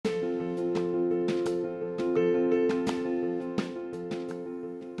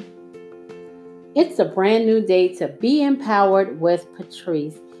It's a brand new day to be empowered with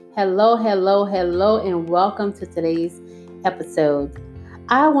Patrice. Hello, hello, hello, and welcome to today's episode.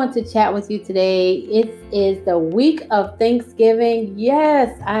 I want to chat with you today. It is the week of Thanksgiving.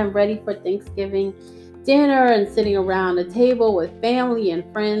 Yes, I'm ready for Thanksgiving dinner and sitting around the table with family and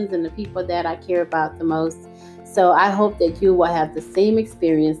friends and the people that I care about the most. So I hope that you will have the same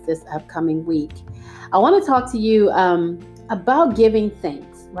experience this upcoming week. I want to talk to you about giving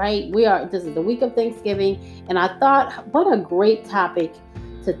thanks, right? This is the week of Thanksgiving, and I thought, what a great topic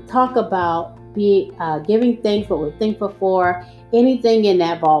to talk about giving thanks, what we're thankful for, anything in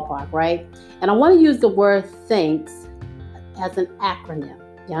that ballpark, right? And I want to use the word thanks as an acronym.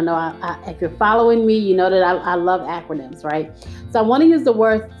 Y'all know, if you're following me, you know that I love acronyms, right? So I want to use the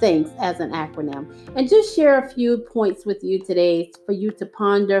word thanks as an acronym and just share a few points with you today for you to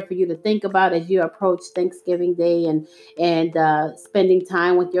ponder, for you to think about as you approach Thanksgiving Day and spending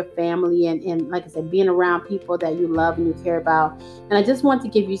time with your family and like I said, being around people that you love and you care about. And I just want to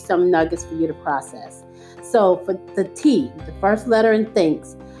give you some nuggets for you to process. So for the T, the first letter in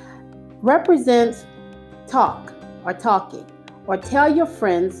thanks, represents talk or talking, or tell your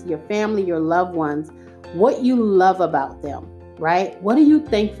friends, your family, your loved ones what you love about them, right? What are you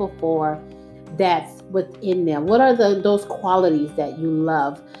thankful for that's within them? What are those qualities that you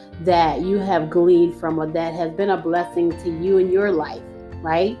love, that you have gleaned from, or that has been a blessing to you in your life,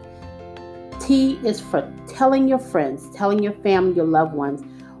 right? T is for telling your friends, telling your family, your loved ones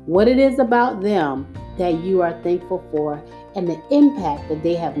what it is about them that you are thankful for and the impact that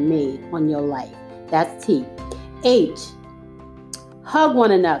they have made on your life. That's T. H, hug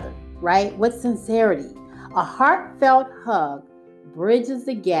one another, right? With sincerity. A heartfelt hug bridges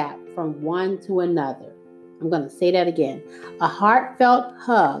the gap from one to another. I'm going to say that again. A heartfelt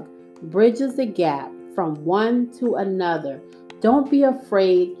hug bridges the gap from one to another. Don't be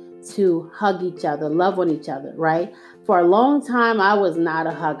afraid to hug each other, love on each other, right? For a long time, I was not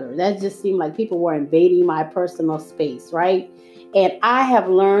a hugger. That just seemed like people were invading my personal space, right? And I have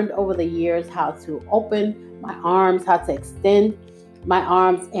learned over the years how to open my arms, how to extend my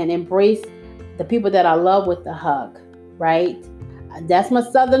arms and embrace the people that I love with the hug, right? That's my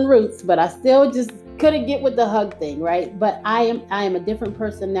southern roots, but I still just couldn't get with the hug thing, right? But I am a different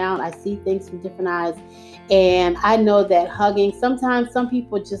person now, and I see things from different eyes. And I know that hugging, sometimes some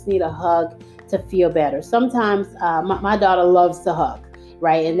people just need a hug to feel better. Sometimes my daughter loves to hug,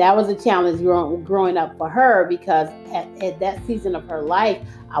 right? And that was a challenge growing up for her, because at that season of her life,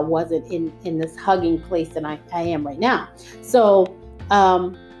 I wasn't in this hugging place that I am right now. So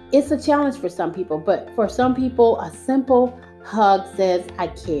it's a challenge for some people, but for some people, a simple hug says, I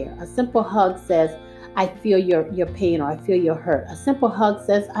care. A simple hug says, I feel your pain, or I feel your hurt. A simple hug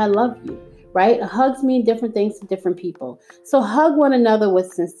says, I love you, right? Hugs mean different things to different people. So hug one another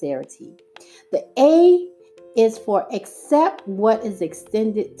with sincerity. The A is for accept what is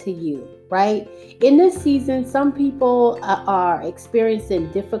extended to you, right? In this season, some people are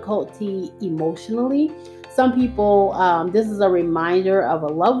experiencing difficulty emotionally. Some people, this is a reminder of a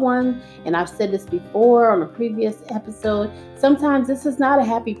loved one, and I've said this before on a previous episode. Sometimes this is not a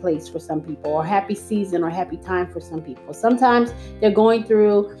happy place for some people, or happy season, or happy time for some people. Sometimes they're going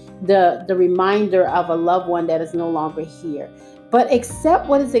through the reminder of a loved one that is no longer here. But accept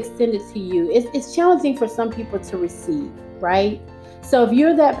what is extended to you. It's challenging for some people to receive, right? So if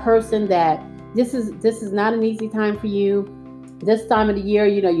you're that person that this is not an easy time for you, this time of the year,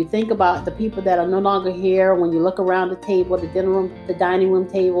 you think about the people that are no longer here. When you look around the table, the dinner room, the dining room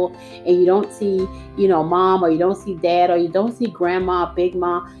table, and you don't see, mom, or you don't see dad, or you don't see grandma, big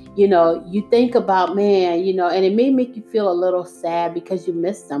mom, you think about, man, and it may make you feel a little sad because you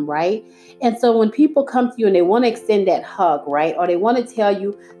miss them, right? And so when people come to you and they want to extend that hug, right, or they want to tell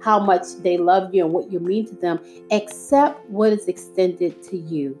you how much they love you and what you mean to them, accept what is extended to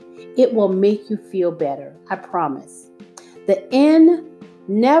you. It will make you feel better. I promise. The N,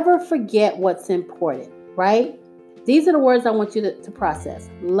 never forget what's important, right? These are the words I want you to process.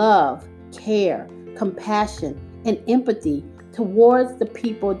 Love, care, compassion, and empathy towards the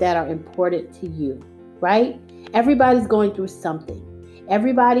people that are important to you, right? Everybody's going through something.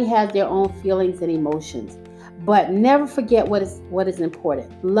 Everybody has their own feelings and emotions. But never forget what is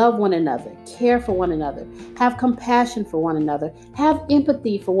important. Love one another. Care for one another. Have compassion for one another. Have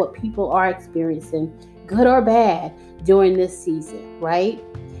empathy for what people are experiencing, good or bad, during this season, right?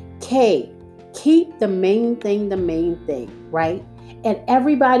 K, keep the main thing, right? And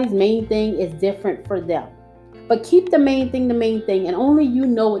everybody's main thing is different for them. But keep the main thing, and only you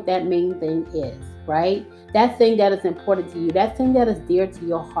know what that main thing is, right? That thing that is important to you, that thing that is dear to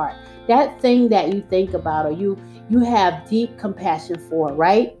your heart, that thing that you think about, or you have deep compassion for,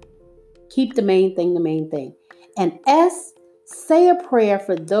 right? Keep the main thing the main thing. And S, say a prayer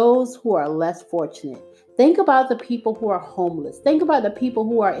for those who are less fortunate. Think about the people who are homeless. Think about the people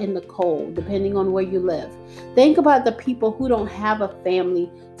who are in the cold, depending on where you live. Think about the people who don't have a family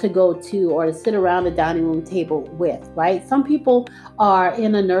to go to or to sit around the dining room table with, right? Some people are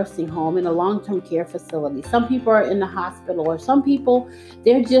in a nursing home, in a long-term care facility. Some people are in the hospital, or some people,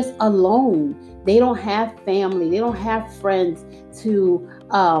 they're just alone. They don't have family. They don't have friends to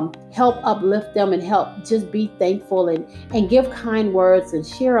help uplift them and help just be thankful and give kind words and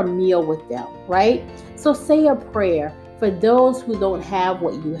share a meal with them, right? So say a prayer for those who don't have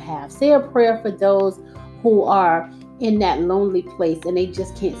what you have. Say a prayer for those who are in that lonely place and they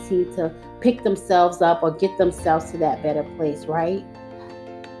just can't seem to pick themselves up or get themselves to that better place, right?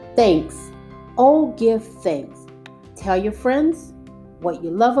 Thanks. Oh, give thanks. Tell your friends what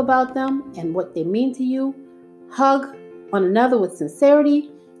you love about them and what they mean to you. Hug one another with sincerity.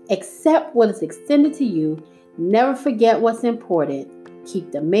 Accept what is extended to you. Never forget what's important.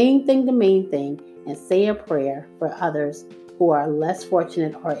 Keep the main thing, and say a prayer for others who are less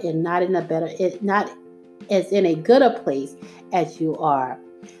fortunate or not as in a good a place as you are.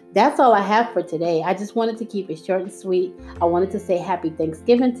 That's all I have for today. I just wanted to keep it short and sweet. I wanted to say happy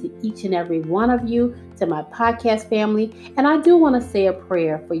Thanksgiving to each and every one of you, to my podcast family. And I do want to say a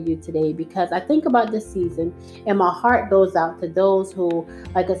prayer for you today, because I think about this season and my heart goes out to those who,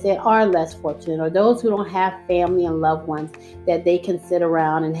 like I said, are less fortunate, or those who don't have family and loved ones that they can sit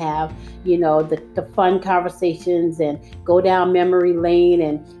around and have, the fun conversations and go down memory lane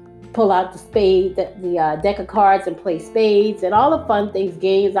and pull out the spade, the deck of cards and play spades and all the fun things,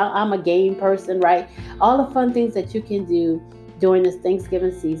 games. I'm a game person, right? All the fun things that you can do during this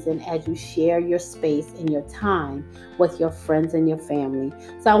Thanksgiving season as you share your space and your time with your friends and your family.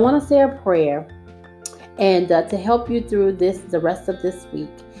 So I want to say a prayer and to help you through the rest of this week.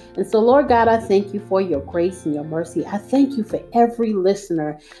 And so, Lord God, I thank you for your grace and your mercy. I thank you for every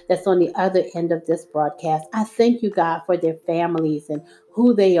listener that's on the other end of this broadcast. I thank you, God, for their families and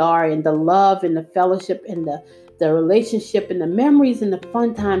who they are, and the love and the fellowship and the relationship and the memories and the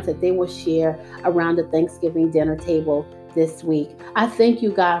fun times that they will share around the Thanksgiving dinner table this week. I thank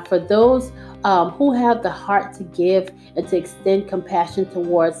you, God, for those who have the heart to give and to extend compassion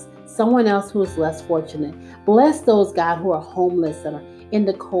towards someone else who is less fortunate. Bless those, God, who are homeless and are in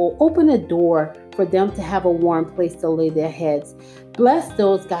the cold. Open a door for them to have a warm place to lay their heads. Bless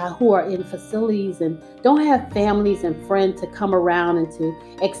those, God, who are in facilities and don't have families and friends to come around and to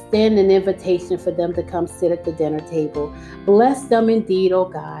extend an invitation for them to come sit at the dinner table. Bless them indeed, oh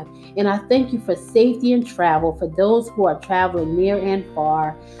God. And I thank you for safety and travel for those who are traveling near and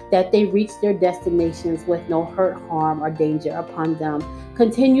far, that they reach their destinations with no hurt, harm, or danger upon them.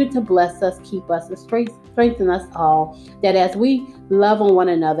 Continue to bless us, keep us, and strengthen us all, that as we love on one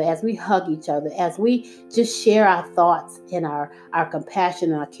another, as we hug each other, as we just share our thoughts and our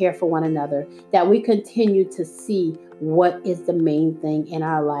compassion and our care for one another, that we continue to see what is the main thing in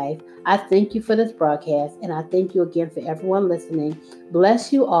our life. I thank you for this broadcast, and I thank you again for everyone listening.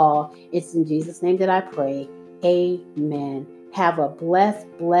 Bless you all. It's in Jesus' name that I pray. Amen. Have a blessed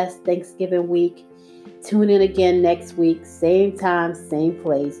Thanksgiving week. Tune in again next week, same time, same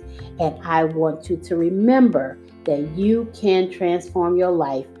place. And I want you to remember that you can transform your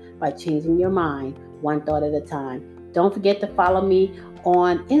life by changing your mind one thought at a time. Don't forget to follow me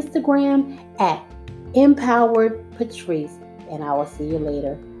on Instagram at Empowered Patrice, and I will see you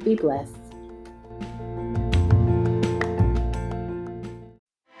later. Be blessed.